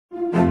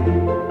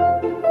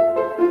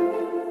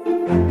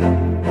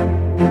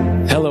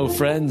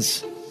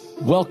friends.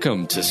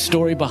 Welcome to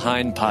Story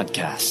Behind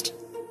Podcast.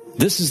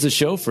 This is the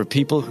show for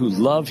people who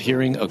love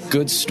hearing a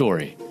good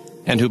story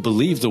and who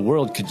believe the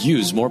world could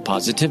use more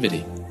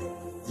positivity.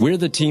 We're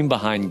the team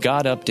behind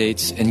God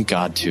Updates and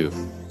God Too,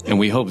 and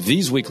we hope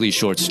these weekly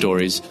short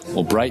stories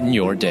will brighten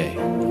your day.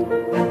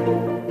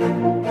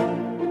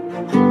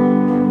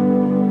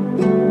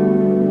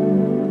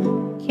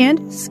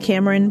 Candace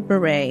Cameron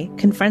Bure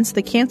confronts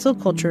the cancel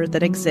culture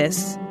that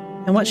exists,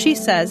 and what she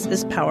says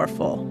is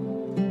powerful.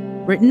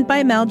 Written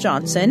by Mel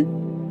Johnson,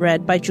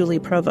 read by Julie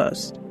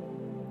Provost.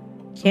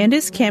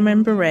 Candace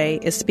Cameron Bure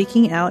is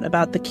speaking out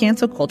about the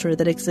cancel culture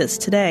that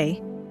exists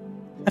today.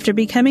 After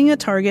becoming a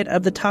target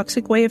of the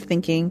toxic way of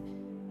thinking,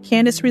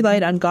 Candace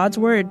relied on God's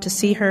word to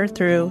see her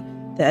through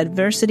the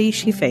adversity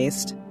she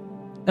faced.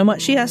 And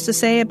what she has to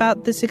say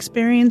about this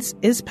experience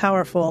is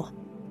powerful.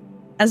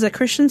 As a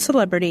Christian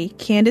celebrity,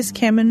 Candace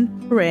Cameron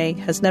Bure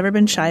has never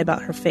been shy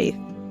about her faith.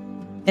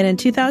 And in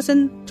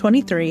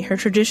 2023, her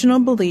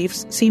traditional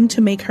beliefs seem to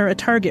make her a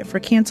target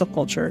for cancel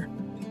culture.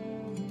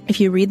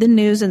 If you read the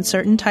news in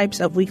certain types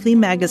of weekly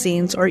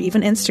magazines or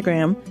even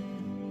Instagram,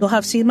 you'll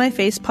have seen my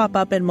face pop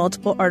up in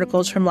multiple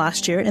articles from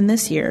last year and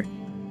this year.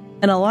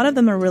 And a lot of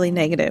them are really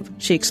negative,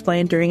 she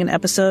explained during an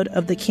episode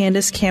of the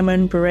Candace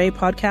Cameron Bure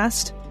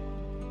podcast.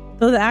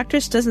 Though the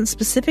actress doesn't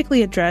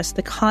specifically address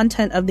the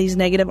content of these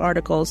negative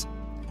articles,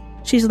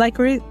 she's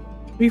likely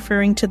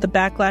referring to the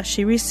backlash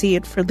she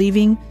received for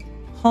leaving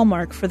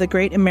Hallmark for the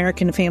Great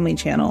American Family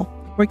Channel,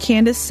 where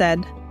Candace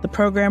said the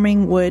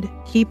programming would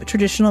keep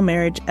traditional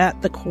marriage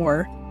at the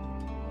core.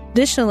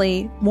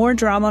 Additionally, more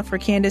drama for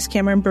Candace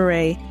Cameron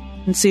Bure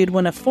ensued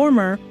when a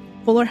former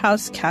Fuller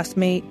House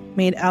castmate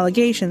made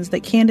allegations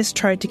that Candace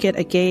tried to get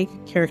a gay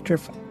character.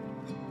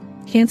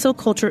 Cancel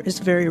culture is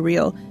very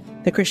real,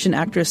 the Christian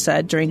actress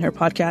said during her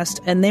podcast,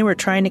 and they were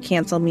trying to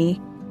cancel me.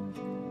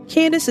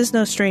 Candace is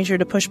no stranger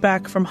to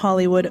pushback from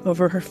Hollywood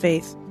over her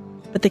faith,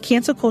 but the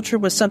cancel culture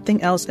was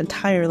something else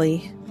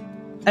entirely.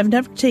 I've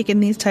never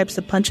taken these types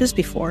of punches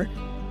before.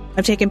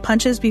 I've taken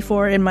punches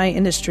before in my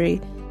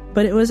industry,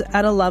 but it was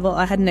at a level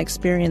I hadn't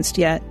experienced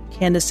yet,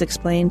 Candace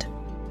explained.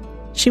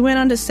 She went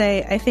on to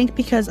say, I think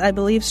because I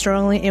believe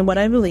strongly in what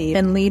I believe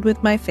and lead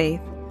with my faith,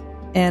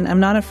 and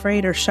I'm not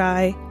afraid or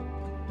shy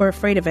or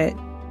afraid of it.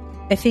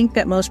 I think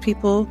that most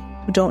people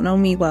who don't know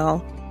me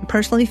well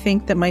personally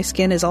think that my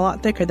skin is a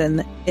lot thicker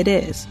than it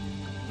is,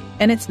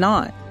 and it's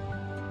not.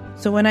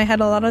 So when I had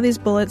a lot of these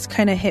bullets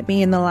kind of hit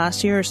me in the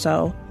last year or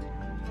so,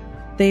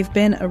 they've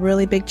been a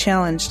really big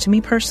challenge to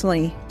me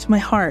personally, to my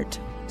heart,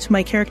 to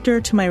my character,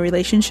 to my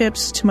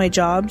relationships, to my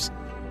jobs,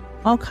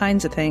 all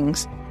kinds of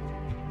things.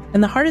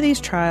 In the heart of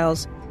these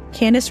trials,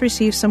 Candace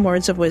received some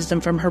words of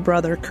wisdom from her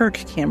brother, Kirk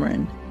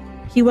Cameron.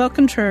 He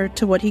welcomed her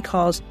to what he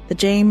calls the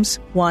James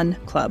 1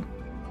 Club.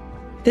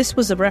 This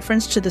was a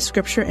reference to the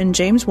scripture in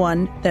James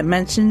 1 that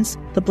mentions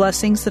the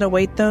blessings that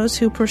await those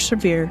who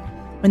persevere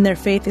when their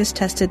faith is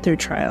tested through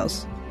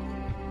trials.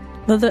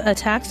 Though the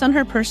attacks on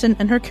her person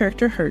and her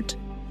character hurt,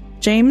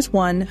 James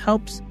 1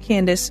 helps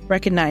Candace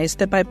recognize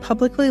that by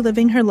publicly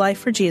living her life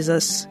for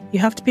Jesus, you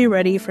have to be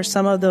ready for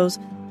some of those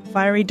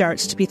fiery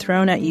darts to be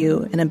thrown at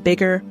you in a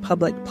bigger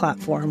public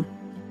platform.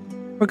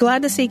 We're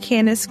glad to see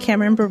Candace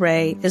Cameron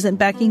Bure isn't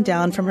backing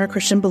down from her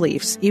Christian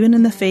beliefs, even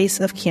in the face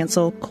of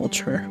cancel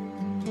culture.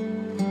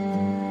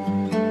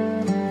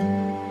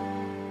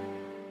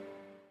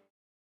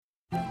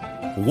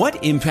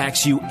 What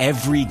impacts you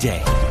every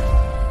day?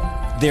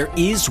 There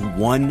is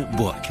one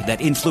book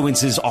that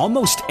influences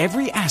almost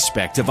every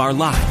aspect of our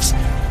lives.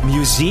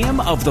 Museum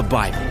of the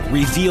Bible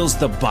reveals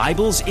the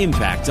Bible's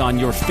impact on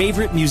your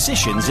favorite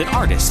musicians and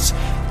artists,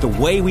 the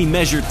way we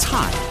measure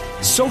time,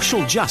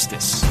 social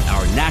justice,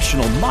 our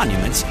national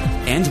monuments,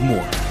 and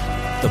more.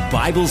 The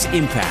Bible's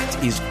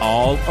impact is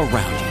all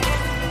around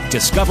you.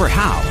 Discover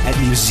how at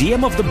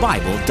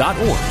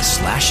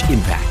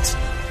museumofthebible.org/impact.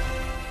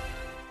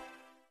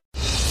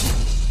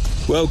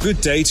 Well, good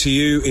day to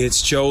you.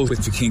 It's Joel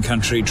with The King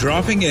Country,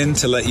 dropping in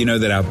to let you know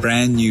that our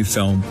brand new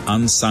film,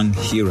 Unsung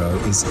Hero,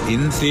 is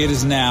in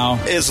theaters now.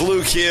 It's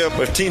Luke here.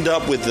 We've teamed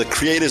up with the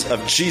creators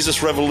of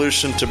Jesus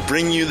Revolution to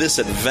bring you this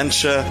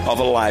adventure of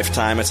a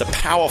lifetime. It's a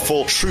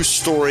powerful, true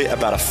story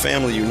about a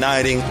family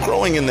uniting,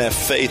 growing in their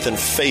faith, and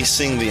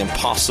facing the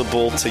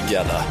impossible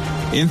together.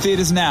 In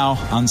theaters now,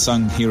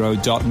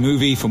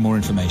 unsunghero.movie for more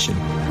information.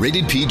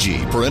 Rated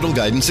PG. Parental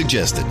guidance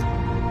suggested.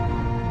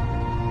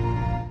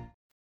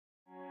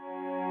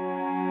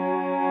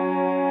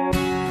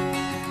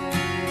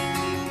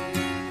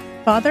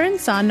 Father and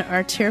son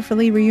are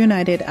tearfully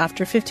reunited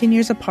after 15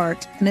 years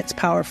apart, and it's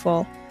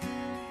powerful.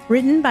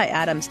 Written by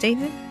Adam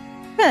Staten,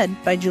 read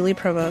by Julie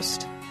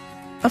Provost.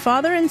 A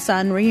father and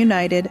son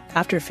reunited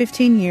after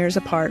 15 years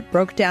apart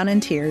broke down in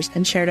tears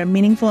and shared a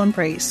meaningful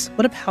embrace.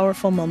 What a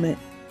powerful moment.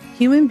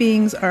 Human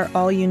beings are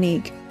all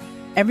unique.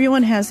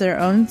 Everyone has their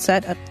own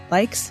set of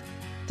likes,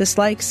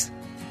 dislikes,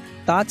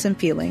 thoughts, and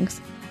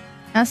feelings.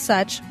 As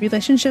such,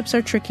 relationships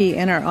are tricky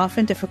and are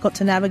often difficult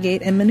to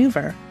navigate and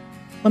maneuver.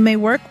 What may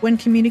work when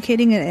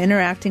communicating and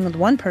interacting with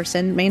one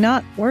person may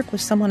not work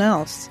with someone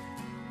else.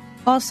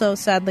 Also,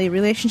 sadly,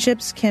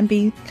 relationships can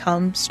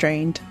become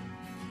strained.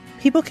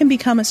 People can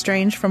become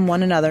estranged from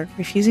one another,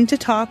 refusing to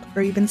talk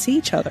or even see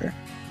each other.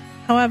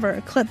 However,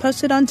 a clip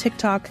posted on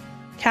TikTok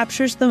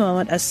captures the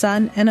moment a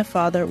son and a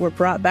father were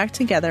brought back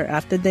together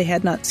after they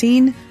had not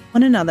seen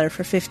one another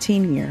for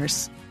 15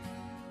 years.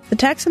 The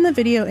text in the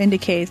video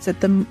indicates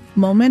that the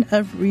moment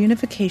of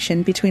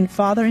reunification between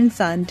father and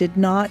son did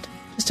not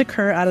just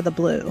occur out of the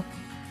blue.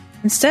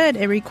 Instead,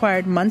 it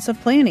required months of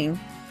planning.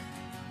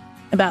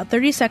 About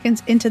 30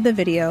 seconds into the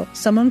video,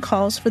 someone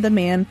calls for the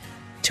man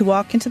to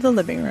walk into the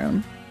living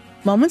room.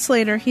 Moments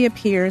later, he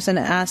appears and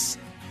asks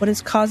what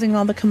is causing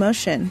all the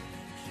commotion.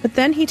 But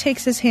then he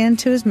takes his hand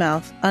to his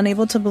mouth,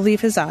 unable to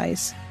believe his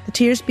eyes. The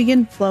tears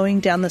begin flowing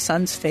down the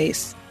son's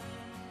face.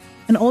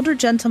 An older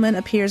gentleman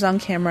appears on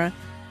camera,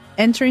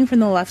 entering from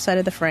the left side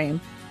of the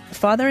frame. The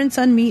father and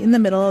son meet in the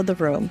middle of the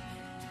room.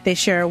 They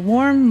share a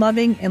warm,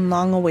 loving, and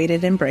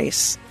long-awaited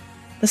embrace.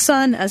 The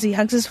son, as he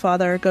hugs his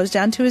father, goes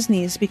down to his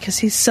knees because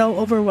he's so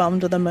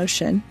overwhelmed with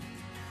emotion.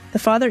 The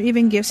father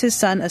even gives his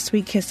son a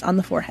sweet kiss on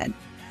the forehead.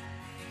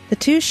 The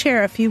two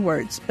share a few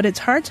words, but it's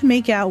hard to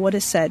make out what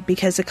is said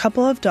because a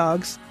couple of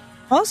dogs,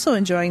 also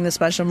enjoying the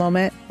special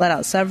moment, let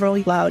out several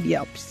loud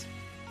yelps.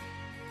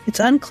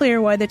 It's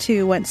unclear why the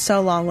two went so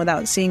long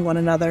without seeing one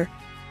another,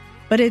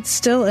 but it's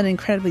still an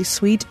incredibly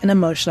sweet and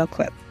emotional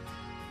clip.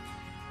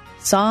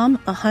 Psalm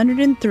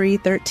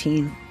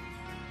 103:13.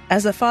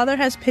 As the Father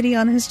has pity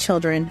on his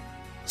children,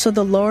 so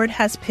the Lord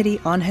has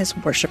pity on his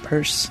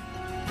worshipers.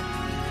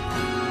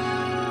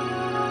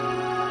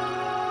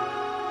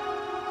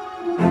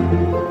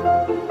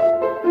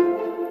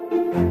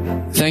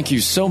 Thank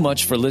you so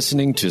much for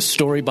listening to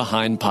Story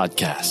Behind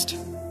Podcast.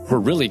 We're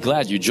really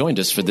glad you joined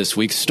us for this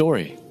week's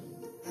story.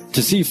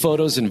 To see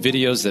photos and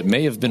videos that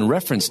may have been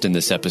referenced in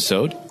this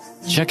episode,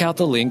 check out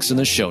the links in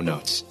the show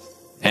notes.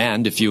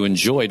 And if you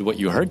enjoyed what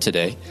you heard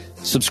today,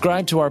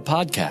 subscribe to our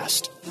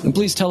podcast, and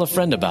please tell a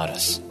friend about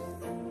us.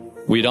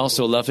 We'd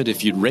also love it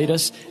if you'd rate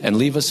us and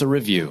leave us a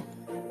review.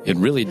 It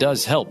really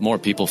does help more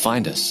people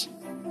find us.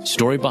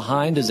 Story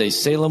Behind is a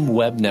Salem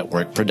Web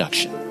Network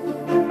production.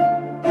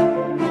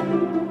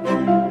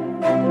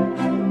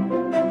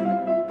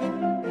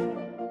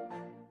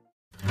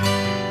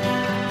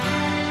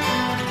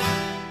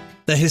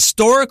 The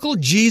Historical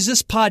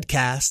Jesus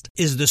Podcast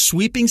is the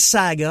sweeping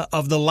saga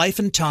of the life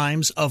and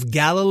times of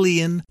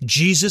Galilean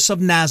Jesus of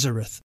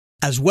Nazareth,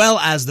 as well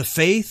as the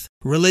faith,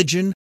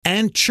 religion,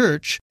 and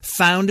church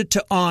founded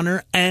to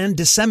honor and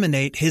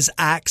disseminate his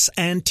acts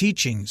and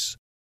teachings.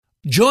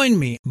 Join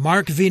me,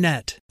 Mark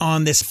Vinette,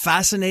 on this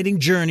fascinating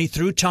journey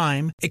through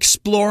time,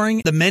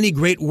 exploring the many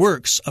great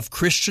works of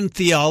Christian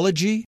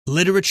theology,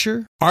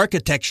 literature,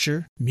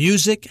 architecture,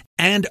 music,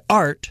 and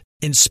art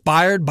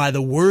inspired by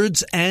the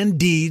words and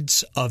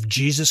deeds of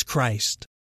Jesus Christ.